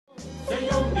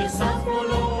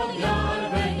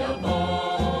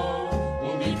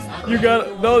You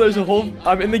got no. There's a whole.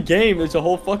 I'm in the game. There's a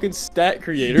whole fucking stat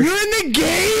creator. You're in the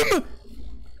game?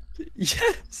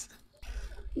 Yes.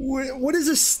 What is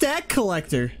a stat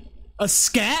collector? A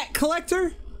scat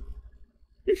collector?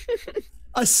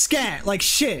 A scat, like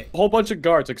shit. A whole bunch of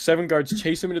guards, like 7 guards,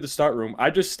 chase him into the start room. I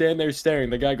just stand there staring.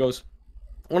 The guy goes,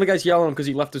 one of the guys yelling at him because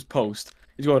he left his post.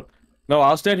 He's going, no,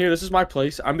 I'll stand here. This is my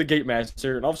place. I'm the gate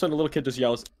master. And all of a sudden, a little kid just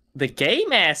yells, the gate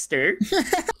master?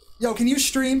 Yo, can you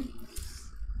stream?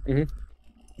 Mm-hmm.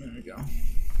 There we go.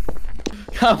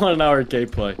 I want an hour of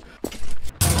gameplay.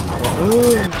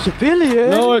 Oh,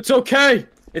 civilian. No, it's okay.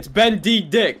 It's Ben D.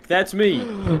 Dick. That's me.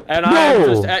 And I'm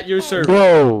just at your service.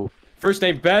 Bro. First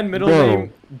name Ben, middle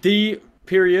name D.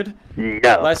 Period.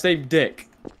 No. Last name Dick.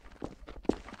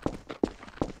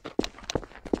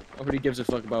 Nobody gives a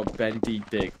fuck about Ben D.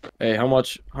 Dick. Hey, how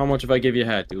much if I give you a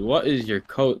hat, dude? What is your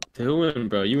coat doing,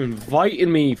 bro? You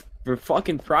inviting me for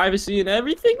fucking privacy and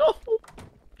everything? Oh.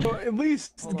 Well, at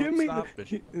least give me.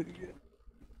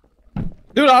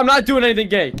 Dude, I'm not doing anything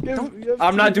gay.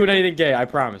 I'm not doing anything gay, I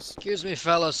promise. Excuse me,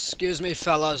 fellas. Excuse me,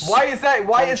 fellas. Why is that?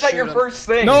 Why is that your first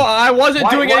thing? No, I wasn't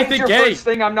doing anything gay. gay. First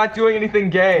thing, I'm not doing anything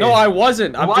gay. No, I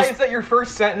wasn't. Why is that your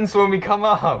first sentence when we come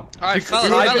up? Alright,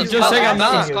 fellas, I'm just saying I'm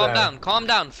not. Calm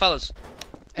down, fellas.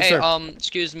 Hey,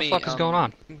 excuse me. What the fuck is going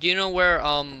on? Do you know where,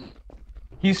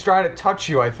 He's trying to touch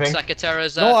you, I think. Secretary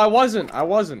is at? No, I wasn't. I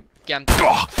wasn't.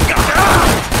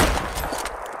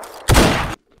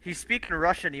 He's speaking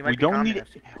Russian. He might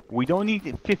We don't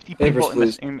need 50 people in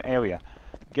the same area.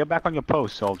 Get back on your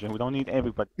post, soldier. We don't need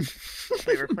everybody. Wait,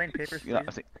 we're playing papers,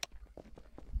 please?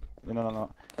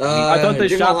 No. I thought they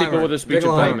shot people with a speech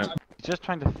impediment. He's just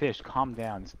trying to fish. Calm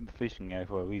down. It's a fishing area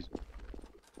for a reason.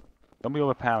 Don't be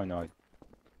over paranoid.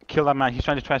 Kill that man. He's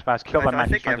trying to trespass. Kill that man.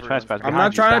 He's trying to trespass. I'm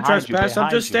not trying to trespass.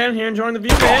 I'm just standing here enjoying the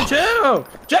view, man. Chill.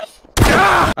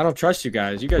 I don't trust you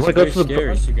guys. You guys are very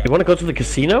scary. You want to go to the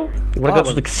casino? You want to go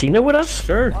to the casino with us?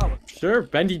 Sure. Sure.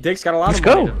 Bendy Dick's got a lot of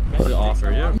money to offer,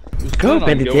 yeah. Let's go,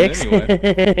 Bendy Dicks.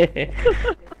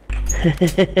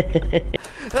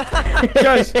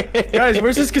 Guys,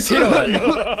 where's this casino at?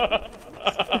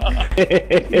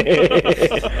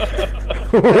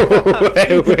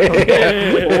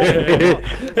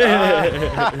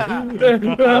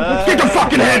 Get your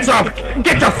fucking hands up!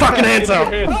 Get your fucking hands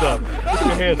up!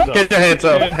 Get your hands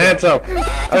up! Hands up!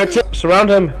 Surround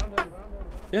him.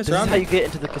 Yeah, this is how you get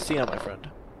into the casino, my friend.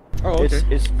 Oh, okay.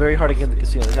 It's very hard to get into the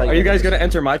casino. Are you guys gonna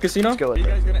enter my casino? Let's go with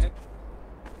it.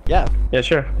 Yeah. Yeah,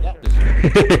 sure. Yeah.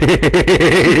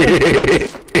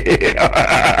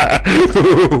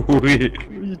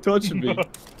 You touching me?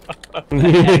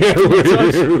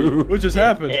 What just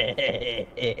happened? What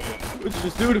did you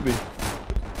just do to me?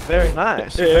 Very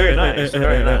nice. Very nice.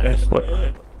 Very nice. What?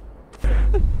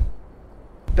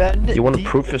 Ben, you want to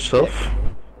prove yourself?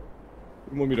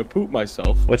 You want me to poop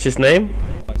myself? What's his name?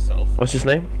 Myself. What's his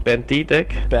name? Ben D.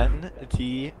 Dick? Ben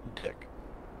D. Dick.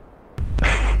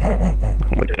 Oh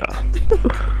my god.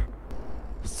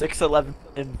 6'11"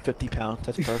 and 50 pounds.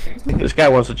 That's perfect. This guy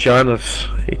wants to join us.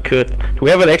 He could. Do we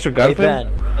have an extra gun for him?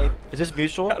 Hey, is this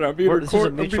mutual? This is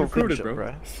a mutual recruited, bro.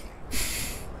 Right?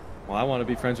 Well, I want to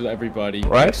be friends with everybody,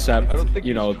 right? Except,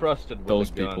 you know,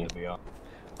 those people.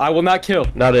 I will not kill.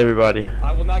 Not everybody.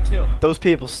 I will not kill. Those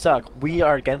people suck. We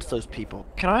are against those people.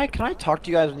 Can I talk to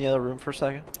you guys in the other room for a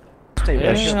second? Stay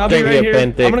I'll be right here.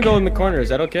 I'm gonna go in the corner. Is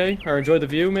that okay? Or enjoy the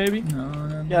view, maybe? No.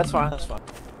 Yeah, that's fine. That's fine.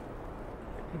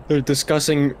 They're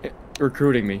discussing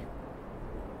recruiting me.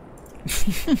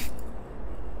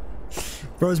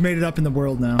 Bro's made it up in the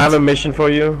world now. I have a mission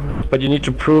for you, but you need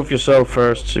to prove yourself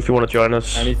first if you want to join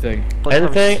us. Anything.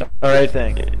 Anything? Alright.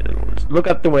 Look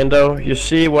out the window. You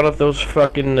see one of those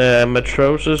fucking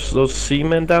matroses, those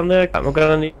seamen down there? I'm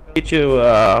gonna need you.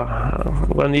 I'm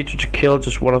gonna need you to kill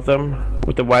just one of them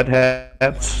with the white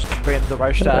hats. Bring the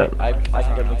right shot. I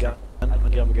can get him a gun. I can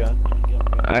get him a gun.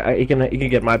 You can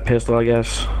get my pistol, I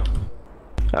guess.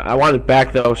 I want it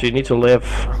back though, so you need to live.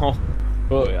 Oh.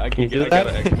 Well, can you do that?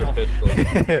 I got an extra pistol.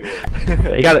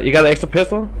 you got an extra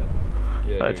pistol?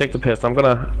 Yeah. Alright, take the pistol. I'm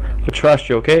gonna trust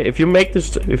you, okay? If you make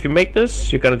this,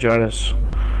 you're gonna join us.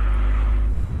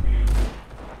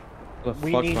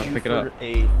 We need you for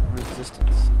a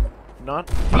resistance,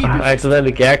 not I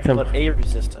accidentally gagged him. But a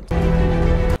resistance.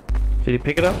 Did he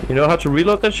pick it up? You know how to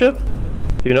reload that shit?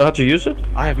 Do you know how to use it?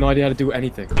 I have no idea how to do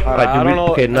anything. I don't know.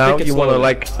 Okay, now you wanna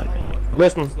like,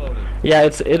 listen. Yeah,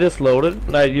 it is loaded.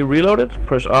 Now you reload it.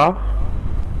 Press R.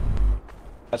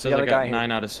 That's like a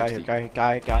 9 out of 60.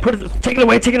 Guy. Take it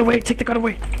away. Take it away. Take the gun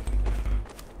away.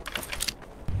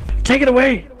 Take it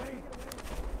away.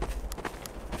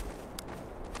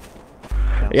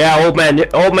 Yeah, old man,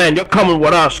 you're coming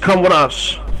with us. Come with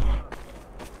us.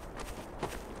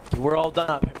 we're all done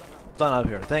up here. Done up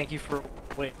here. Thank you for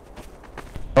waiting.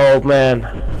 Old man.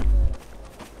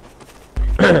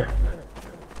 Perfect.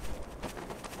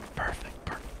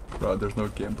 Bro, there's no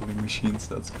gambling machines,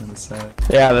 that's kinda sad.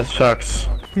 Yeah, that sucks.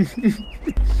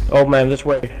 Old man, this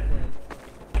way.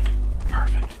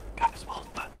 Perfect. Guys, well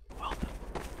done. Well done.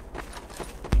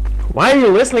 Why are you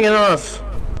listening to us?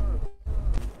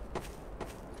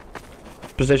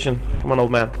 Position. Come on,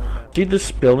 old man. See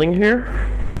this building here?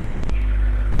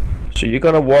 So you're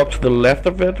gonna walk to the left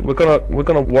of it. We're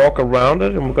gonna walk around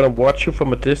it, and we're gonna watch you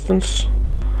from a distance.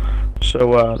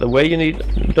 So the way you need,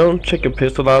 don't take your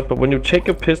pistol out, but when you take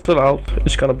your pistol out,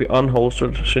 it's gonna be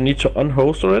unholstered. So you need to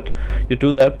unholster it. You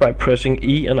do that by pressing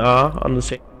E and R on the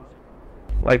same,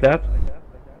 like that.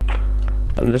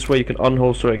 And this way you can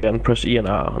unholster again. Press E and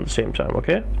R on the same time.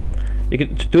 Okay? You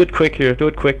can do it quick here. Do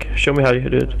it quick. Show me how you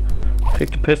do it.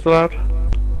 Take the pistol out.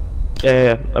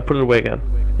 Yeah. I put it away again.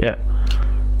 Yeah.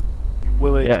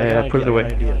 Wait. Yeah. Put it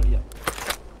away.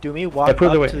 Do me walk up to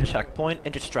the checkpoint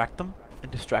and distract them.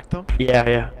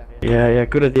 Yeah.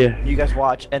 Good idea. You guys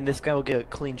watch, and this guy will get a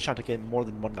clean shot to get more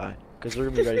than one guy, because they're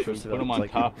gonna be ready for Put him on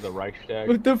top of the Reichstag.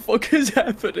 What the fuck is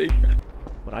happening?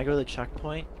 When I go to the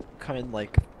checkpoint, come in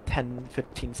like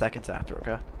 10-15 seconds after,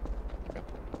 okay?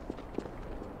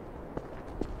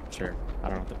 Sure. I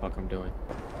don't know what the fuck I'm doing.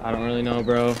 I don't really know,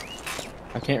 bro.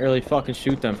 I can't really fucking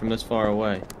shoot them from this far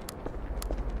away.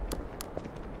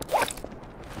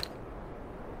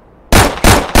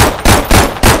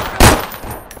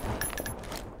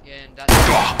 Yeah, and that's...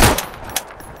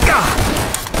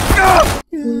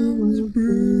 Was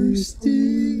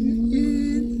bursting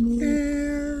in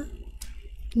air.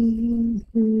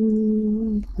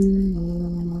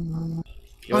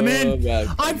 I'm in.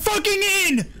 I'm fucking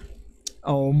in.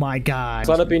 Oh my god.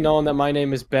 Let it be known that my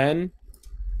name is Ben,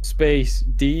 space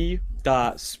D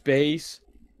dot space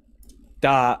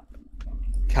dot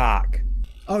cock.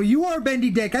 Oh, you are Bendy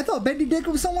Dick. I thought Bendy Dick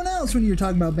was someone else when you were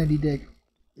talking about Bendy Dick.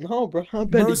 No, bro, I'm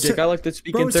Bendy Dick. I like to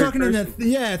speak in third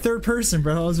person. Third person,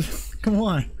 bro. Come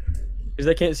on. Because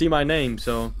they can't see my name,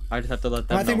 so I just have to let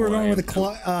them know. I think we're going with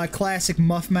a classic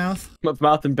Muff Mouth. Muff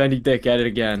Mouth and Bendy Dick at it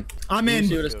again. I'm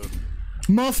in.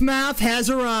 Muff Mouth has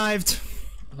arrived.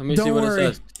 Let me see what it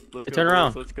says. Turn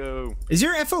around. Let's go. Is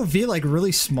your FOV like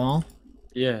really small?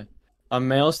 Yeah. A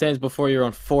male stands before you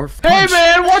on 4 feet. Hey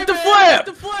man, what the flip?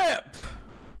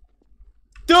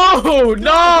 Dude,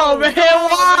 no, man,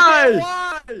 why?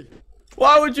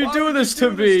 Why would you do this to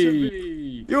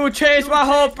me? You changed my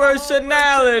whole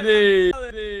personality.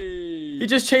 He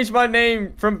just changed my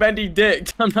name from Bendy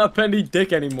Dick. I'm not Bendy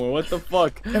Dick anymore. What the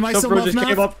fuck? Am I still Muff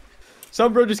Mouth?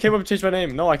 Some bro just came up and changed my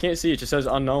name. No, I can't see. It just says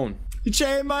unknown. You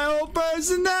changed my whole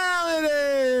personality.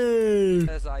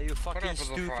 Are you fucking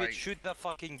stupid? Shoot the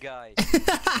fucking guy.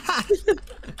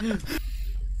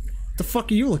 The fuck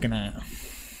are you looking at?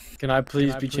 Can I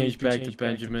please be changed back to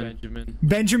Benjamin?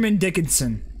 Benjamin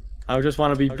Dickinson. I just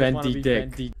want to be Bendy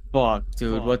Dick. Fuck,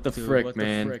 dude. What the frick,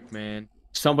 man?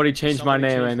 Somebody changed my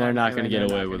name and they're not gonna get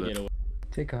away with it.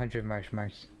 Take 100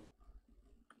 marks.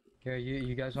 Yeah,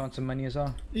 you guys want some money as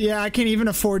well? Yeah, I can't even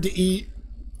afford to eat.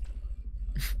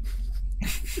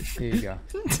 Here you go.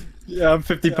 Yeah, I'm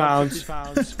 50 pounds.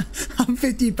 I'm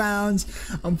 50 pounds.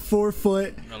 I'm 4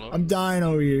 foot. Hello? I'm dying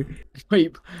over here.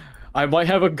 Wait, I might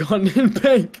have a gun in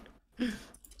bank.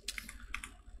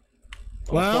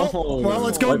 Well,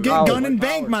 let's go get gun and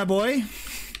bank, my boy.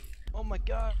 Oh my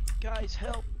god, guys,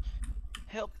 help.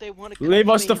 Help, they want to Leave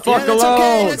us the fuck alone.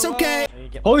 Okay, that's okay.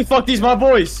 Holy fuck, these my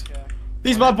boys.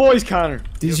 These my boys, Connor.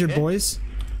 These your boys?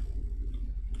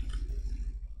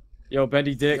 Yo,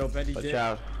 Bendy Dick. Watch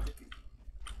out.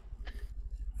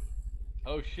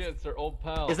 Oh shit, it's their old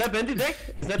pal. Is that Bendy Dick?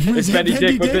 It's Bendy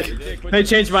Dick. They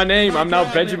changed my name. I'm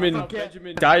now Benjamin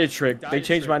Diatrick. They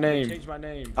changed my name.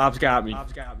 Ops got me.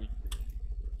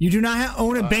 You do not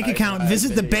own a bank account.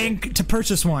 Visit the bank to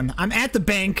purchase one. I'm at the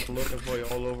bank. Looking for you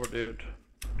all over, dude.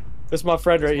 This is my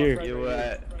friend right here.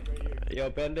 Yo,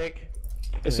 Bendick.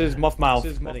 This is Muff Mouth.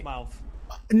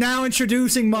 Now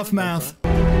introducing Muff Mouth.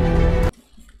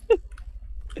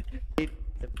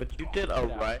 But you did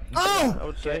alright. Oh! I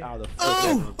would say.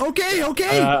 Oh! Okay.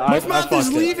 Muff Mouth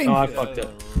is leaving. No, I fucked it.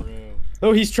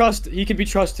 No, he can be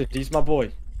trusted. He's my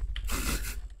boy.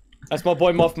 That's my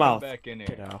boy Muff Mouth. Back in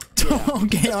here.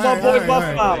 Okay, That's my boy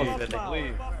Muff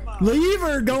Mouth. Leave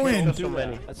or go in.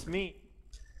 That's me.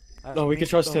 No, we can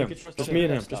trust him. Just me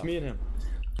and him. Just me and him.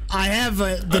 I have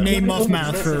the name Muff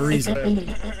Mouth for a reason.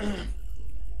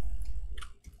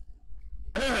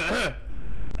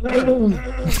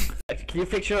 Can you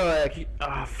fix your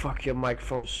fuck, your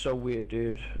microphone's so weird,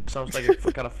 dude. It sounds like you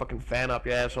got a fucking fan up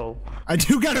your asshole. I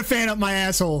do got a fan up my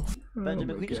asshole.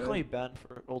 Benjamin, can we just call you Ben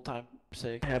for old time's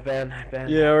sake? Yeah, Ben.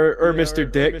 Yeah, or Mr.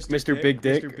 Dick, Mr. Big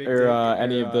Dick, or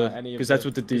any of the, because that's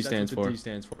what the D stands for.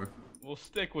 We'll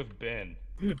stick with Ben.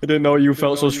 I didn't know you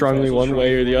felt so strongly one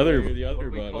way or the other,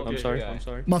 but I'm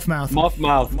sorry. Muff mouth. Muff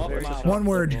mouth. One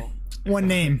word. One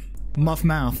name. Muff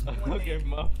mouth. Okay,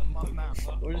 Muff.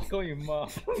 We're just calling you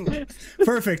Muff.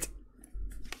 Perfect.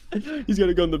 He's got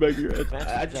a gun in the back of your head.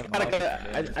 I just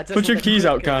gotta Put your keys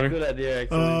out, Connor. Good idea,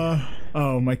 actually.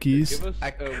 Oh, my keys. Give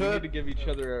us, we need to give each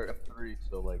other F3,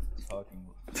 so like talking.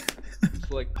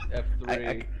 Select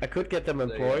F3. I could get them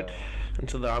employed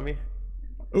into the army.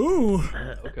 Ooh.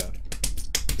 Okay.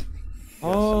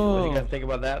 What do you guys think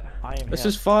about that? This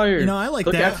is fire. You know, I like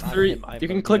click that. F3. You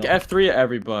can click F3 at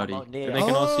everybody, and they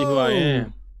can all see who I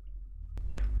am.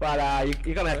 But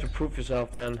you're gonna have to prove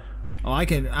yourself, then. Oh, I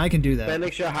can do that. Ben,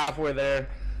 make sure you're halfway there.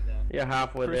 You're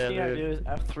halfway First there, thing I dude. do is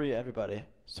F3 everybody,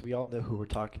 so we all know who we're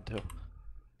talking to.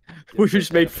 We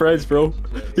just made friends, bro.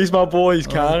 These my boys,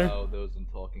 Connor. Allow those in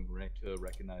talking rank to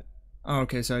recognize. Oh,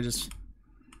 okay, so I just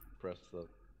Press the.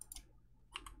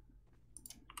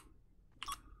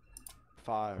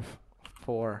 5,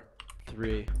 4,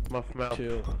 3, Muff mouth.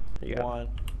 2, Yeah. 1.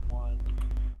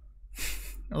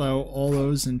 allow all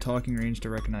those in talking range to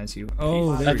recognize you.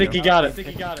 Oh, there I we think go. he got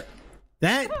it.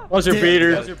 That Buzzer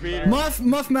beater.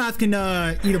 Muff mouth can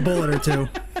eat a bullet or two.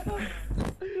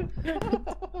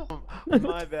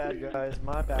 My bad, guys.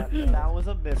 My bad. That was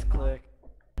a misclick.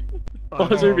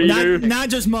 Buzzer beater. Not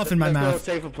just muff in my There's no mouth.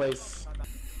 safer place.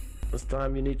 This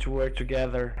time you need to work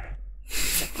together.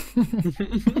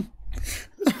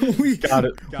 we Got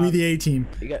it. We the A team.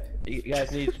 You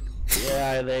guys need.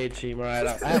 Yeah, the A team,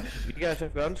 right? You guys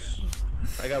have guns?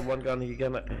 I got one gun.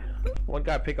 One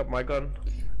guy pick up my gun.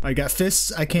 I got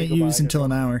fists I can't use until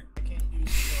an hour.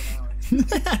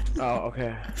 Oh,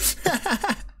 okay.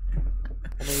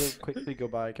 I'm gonna quickly go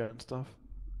buy gun stuff.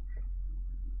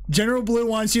 General Blue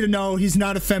wants you to know he's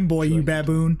not a femboy, you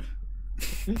baboon.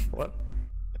 What?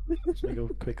 Just gonna go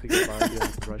quickly go buy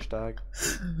gun rush tag.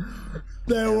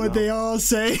 That's what they all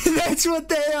say. That's what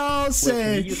they all Wait,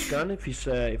 say. can he use gun if he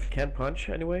can't punch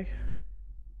anyway?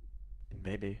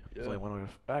 Maybe. There's only one way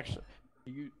to actually.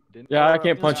 Yeah, I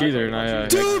can't punch either, and I.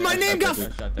 Dude, my name got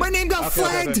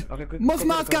flagged. Muff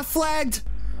mouth got flagged.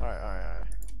 Alright.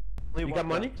 You got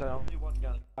money? Only one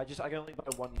gun. I can only buy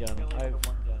one gun. I have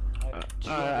one gun.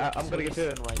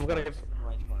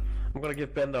 I'm gonna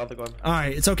give Ben the other gun. All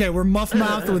right, it's okay. We're muff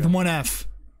mouth with one F.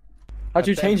 How'd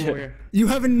you change it? You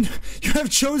have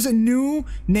chosen a new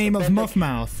name of muff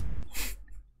mouth.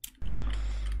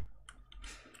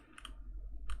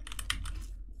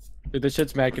 Dude, this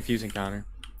shit's mad confusing, Connor.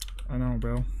 I know,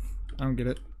 bro. I don't get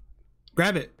it.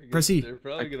 Grab it. Press E. They're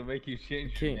probably gonna make you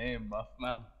change your name, Muff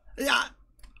Mouth. Yeah.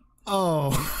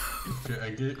 Oh. Okay, I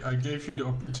gave you the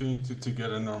opportunity to get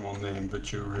a normal name,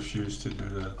 but you refused to do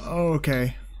that. Oh,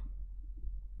 okay.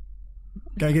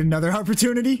 Can I get another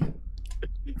opportunity?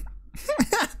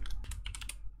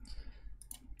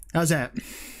 How's that?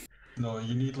 No,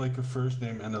 you need like a first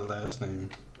name and a last name.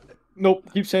 Nope.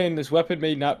 Keep saying this weapon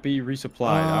may not be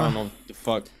resupplied. I don't know what the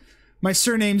fuck. My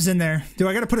surname's in there. Do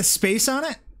I gotta put a space on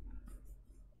it?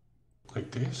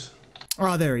 Like this?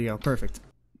 Oh, there we go. Perfect.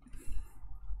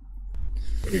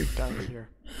 Down here.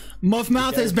 Muff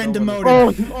mouth has been demoted.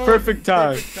 Oh, perfect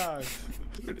time.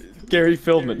 Gary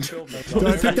Philbin.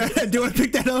 Do I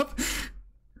pick that up?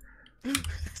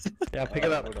 Yeah, pick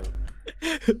it up.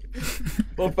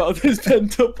 Muff mouth has been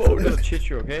demoted. It'll cheat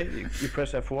you, okay? You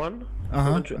press F1.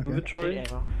 Inventory.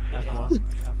 F1.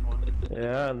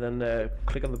 Yeah, and then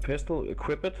click on the pistol,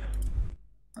 equip it.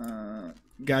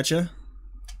 Gotcha.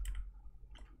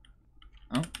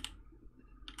 Oh.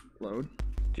 Load.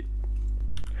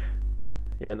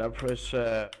 Yeah, now press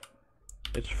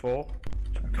it's 4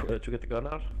 to get the gun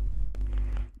out.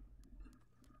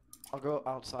 I'll go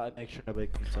outside, make sure nobody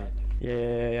comes in.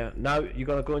 Yeah. Now you're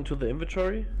gonna go into the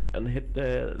inventory and hit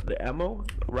the ammo.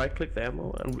 Right click the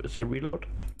ammo and it's reload.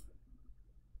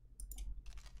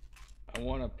 I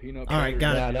want a peanut. All right,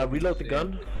 got it. Yeah, now reload the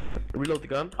gun. Reload the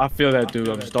gun. I feel that, dude.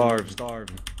 I'm starved.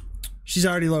 She's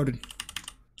already loaded.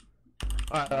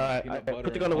 Alright,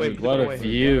 put the gun away. What a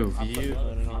view.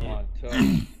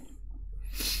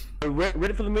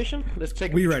 Ready for the mission? Let's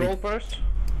take control first.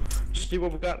 See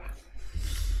what we got.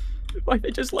 Why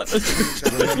they just let us?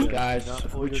 Guys,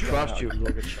 we trust you.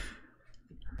 Remember,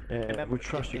 We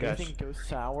trust you if guys. anything goes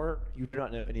sour, you do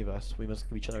not know any of us. We must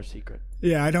keep each other secret.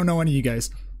 Yeah, I don't know any of you guys.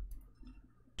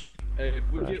 Hey, if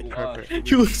we get lost,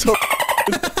 You look so.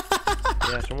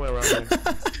 Yeah, somewhere around there.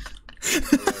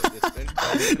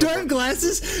 Do I have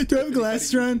glasses? Do I have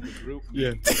glasses, Ron?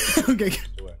 Yeah. Okay.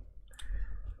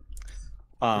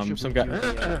 Some guy.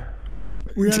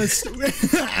 We got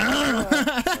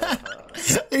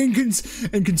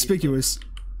inconspicuous.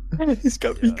 He's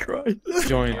got me crying.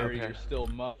 Join. Gary, you're still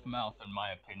muff mouth in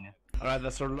my opinion. Alright,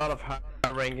 there's a lot of high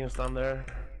rankings down there.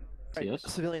 Right,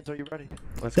 civilians, are you ready?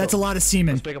 That's a lot of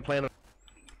semen. Let's make a plan.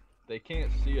 They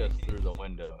can't see us through the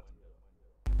window.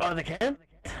 Oh, they can?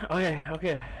 Okay.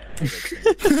 Okay.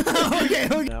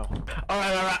 No.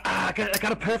 Alright. I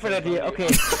got a perfect idea. Okay.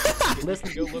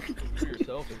 Listen. Go look for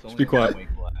yourself. It's only be quiet.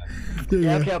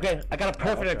 Okay. I got a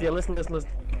perfect idea. Listen.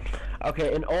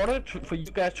 Okay, in order for you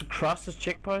guys to cross this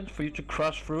checkpoint, for you to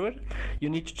cross through it, you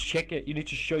need to check it. You need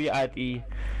to show your ID.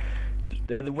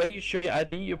 The way you show your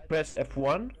ID, you press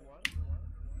F1.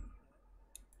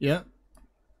 Yeah.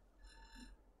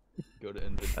 Go to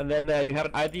inventory. And then you have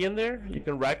an ID in there. You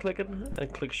can right-click it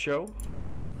and click show.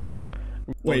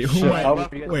 Wait, who am I?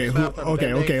 Wait, who?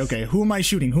 Okay. Who am I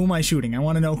shooting? I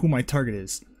want to know who my target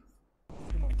is.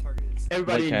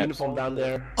 Everybody in uniform down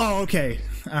there. Oh, okay.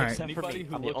 All right. Except for me.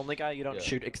 I'm the only guy you don't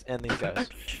shoot, and these guys.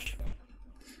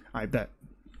 I bet.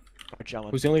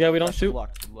 Who's the only guy we don't shoot?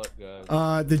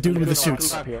 The dude with the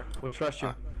suits. We'll trust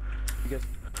you.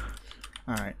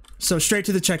 All right. So straight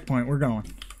to the checkpoint. We're going.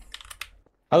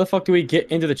 How the fuck do we get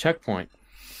into the checkpoint?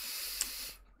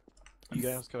 You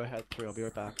guys go ahead through. I'll be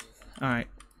right back. All right.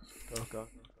 Go.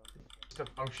 To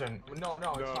function. No,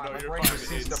 it's fine. My brain just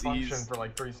ceased to function for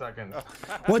like 3 seconds.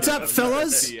 What's up,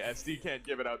 fellas? SD can't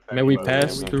give it out. May we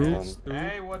pass through?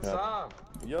 Hey, what's up?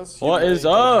 Yes. What is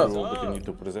up? But you need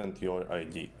to present your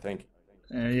ID. Thank you.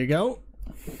 There you go.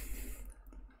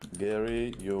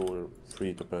 Gary, you're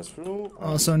free to pass through.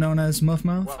 Also known as Muff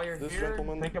Mouth. While you're This here,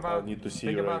 gentleman, think about need to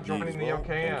see your ID joining as the well. OKM.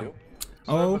 Thank you.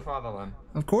 Oh, The fatherland.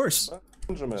 of course.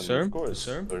 Benjamin, Sir, of course.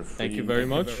 sir. You're Thank you free very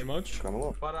to much. Come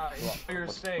along. But you're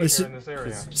staying Wait, here in this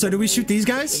area. So do we shoot these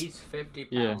guys?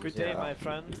 Yeah. Good day, my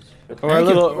friend.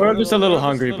 We're just a little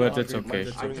hungry, but it's okay.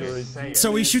 I'm just saying.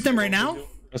 So we shoot them right now?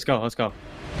 Let's go.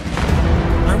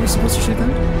 Are we supposed to shoot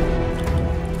them?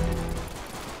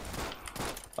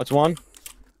 That's one.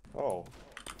 Oh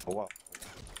wow.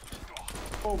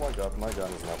 Oh my god, my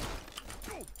gun is not.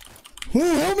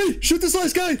 Oh, help me! Shoot this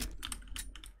last guy!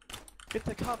 Get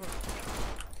the cover.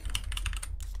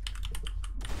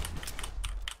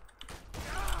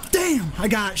 Damn! I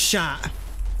got shot.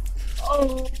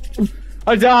 Oh,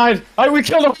 I died. We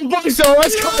killed a whole bunch, so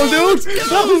let's go, dude.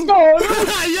 Let's go.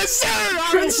 Yes, sir!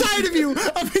 I'm inside of you!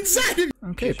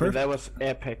 Okay, perfect. That was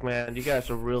epic, man. You guys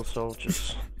are real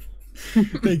soldiers.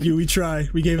 Thank you, we try.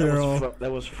 We gave it our all.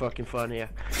 That was fucking fun, yeah.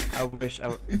 I wish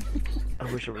I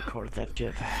recorded that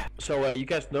shit. So you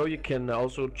guys know you can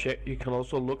also check. You can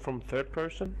also look from third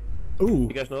person. Ooh.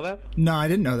 You guys know that? No, I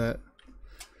didn't know that.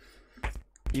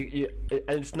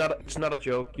 And it's not a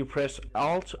joke. You press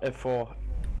Alt F4,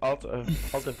 Alt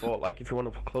F4. Like if you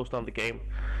want to close down the game,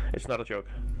 it's not a joke.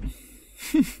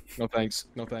 No thanks.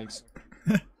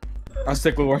 I'll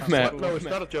stick with where I'm at. No, it's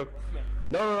not a joke.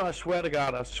 No, I swear to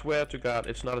God,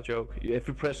 it's not a joke. If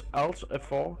you press Alt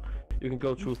F4, you can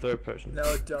go to third person.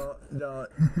 No, don't.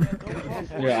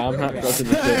 Yeah, I'm not going to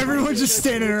the Everyone's just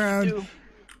standing around.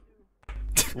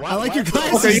 I like your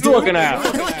glasses. What are you looking at?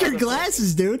 I like your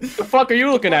glasses, dude. The fuck are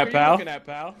you looking at, pal? Yeah,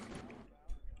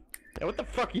 what the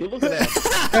fuck are you looking at?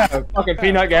 Yeah, fucking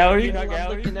peanut gallery. I'm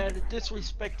looking at a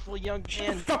disrespectful young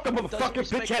man. Fuck the motherfucker,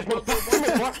 bitch ass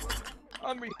motherfucker.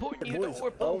 I'm reporting you to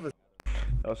Orpo.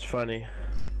 That was funny.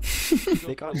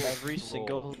 They got every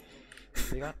single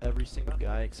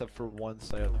guy except for one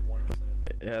sailor.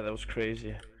 Yeah, that was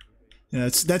crazy. Yeah,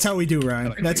 that's how we do,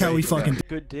 Ryan. That's how we fucking do.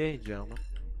 Good day, gentlemen.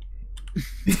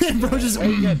 Bro, just. Why are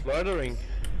you guys murdering?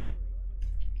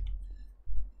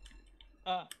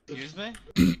 Excuse me?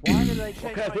 Why did I change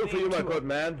What can I do for you, my good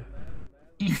man?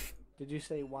 Did you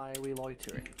say why are we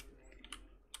loitering?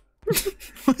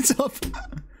 What's up?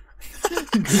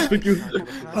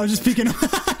 I'm just peeking.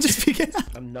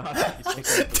 I'm not.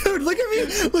 Dude, look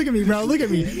at me, bro. Look at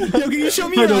me. Yo, can you show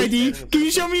me your ID? Can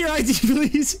you show me your ID,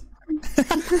 please?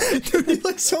 Dude, you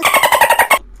look so.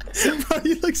 Bro,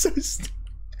 you look so.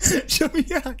 Show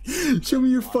me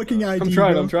your fucking ID.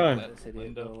 I'm trying.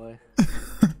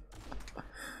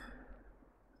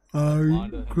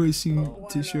 Requesting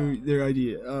to show their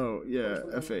ID. Oh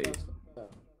yeah, FA.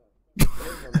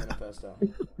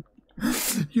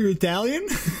 You're Italian?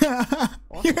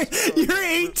 You're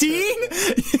 18?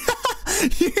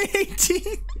 You're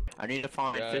 18? I need to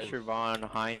find Fisher Von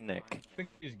Heineck. I think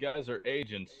these guys are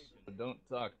agents, but don't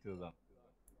talk to them.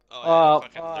 Oh,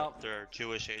 yeah, they're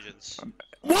Jewish agents.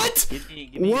 What? Give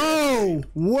me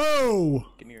Whoa!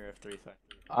 Give me your F3 thing.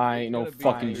 I ain't no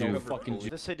fucking Jew.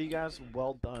 This city, guys,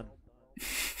 well done.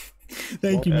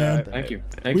 Thank you, man. Thank you.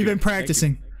 We've been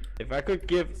practicing. If I could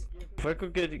give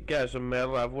you guys a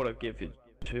medal, I would have given you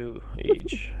 2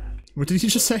 each. What did you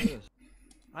just say?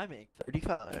 I make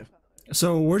 35.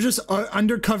 So we're just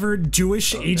undercover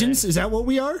Jewish agents? Is that what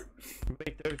we are?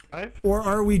 Make 35? Or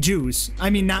are we Jews? I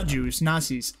mean, not Jews,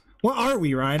 Nazis. What are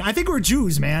we, Ryan? I think we're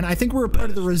Jews, man. I think we're a part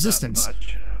of the resistance.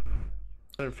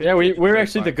 Yeah, we're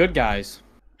actually the good guys.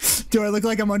 Do I look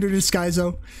like I'm under disguise,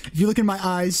 though? If you look in my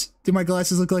eyes, do my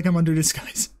glasses look like I'm under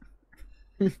disguise?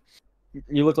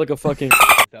 You look like a fucking...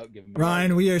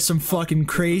 Ryan, we are some fucking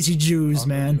crazy Jews,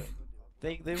 man.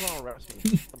 They won't arrest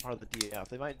me. I'm part of the DAF.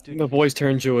 They might do. The boys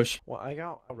turn Jewish. Well, I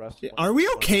got arrested. Are we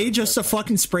okay just to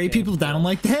fucking spray people down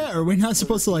like that? Or are we not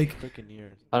supposed to, like...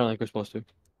 I don't think we're supposed to.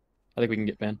 I think we can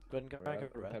get banned.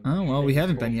 Oh, well, we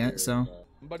haven't been yet, so...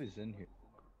 Somebody's in here.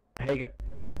 Hey,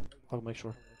 I'll make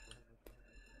sure.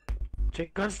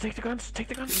 Take guns, take the guns, take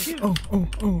the guns.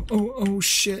 Oh,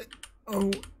 shit.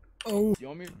 Oh. Do you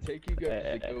want me to take you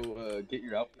guys to go get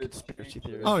your outfits?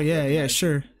 Oh, yeah,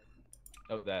 sure.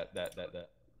 Oh, that.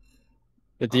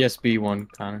 The DSB one,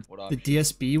 Connor. The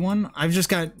DSB one? I've just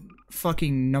got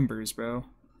fucking numbers, bro.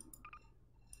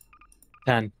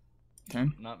 10.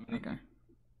 10? Not many. Okay.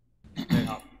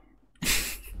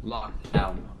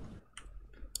 Lockdown.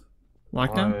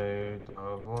 Lockdown?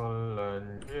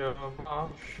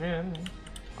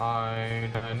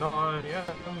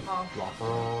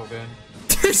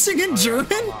 They're singing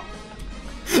German?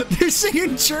 They're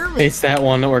singing German! It's that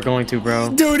one that we're going to, bro.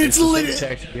 Dude, it's lit.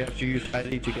 You have to use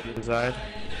ID to get inside.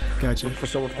 Gotcha. Look for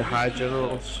some of the high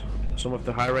generals, some of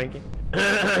the high ranking.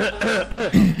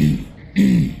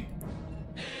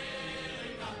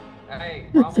 Hey,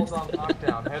 Romel's on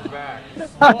lockdown. Head back.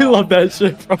 I love that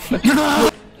shit, bro.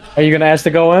 Are you gonna ask to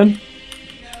go in?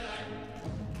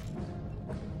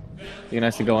 You gonna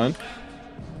ask to go in?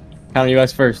 Count you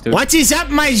guys first, dude. What is up,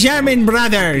 my German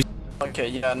brothers? Okay,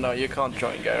 yeah, no, you can't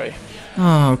join, Gary.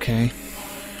 Oh, okay.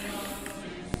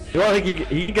 Well, he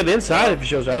can get inside if he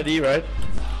shows ID, right?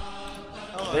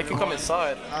 They can come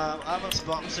inside. I'm a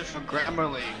sponsor for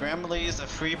Grammarly. Grammarly is a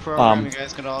free program you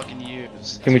guys all can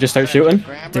use. Can we just start shooting?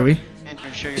 Do we? And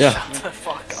ensure Yeah. Shut the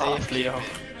fuck up, Leo.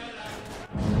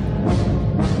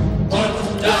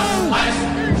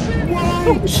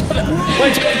 Whoa!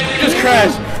 Wait, just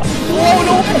crashed. Whoa,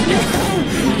 no!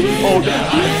 Oh,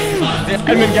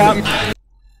 Edmund got me.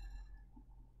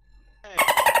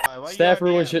 Staff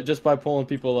ruined shit just by pulling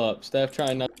people up. Staff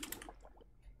trying not.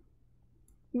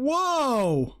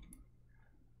 Whoa!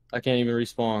 I can't even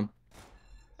respawn.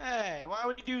 Hey, why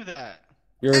would you do that?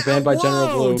 You're banned by General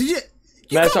Blue. Did you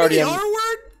Matt's call me already the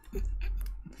R-word?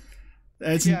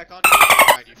 That's... Yeah, I called you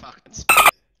you fucking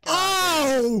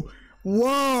Oh!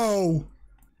 Whoa!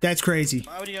 That's crazy.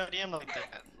 Why would you DM like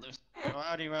that?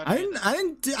 Why would you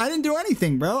I didn't do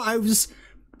anything, bro. I was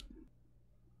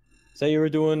Say you were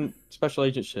doing special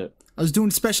agent shit. I was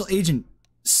doing special agent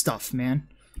stuff, man.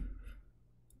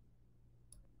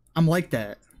 I'm like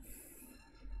that.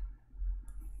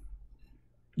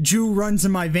 Jew runs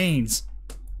in my veins.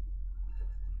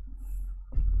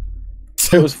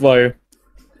 It was fire.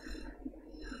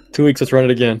 2 weeks, let's run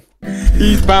it again.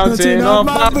 He's bouncing off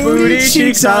my booty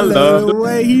cheeks. I love the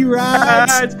way he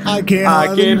rides. I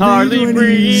can hardly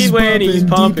breathe when he's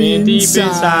pumping deep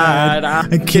inside.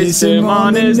 I kiss him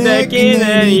on his neck and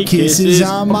then he kisses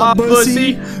on my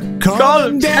pussy. Call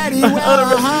him daddy while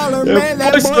I holler, man,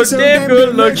 that boy's so damn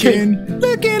good looking.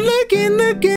 Looking.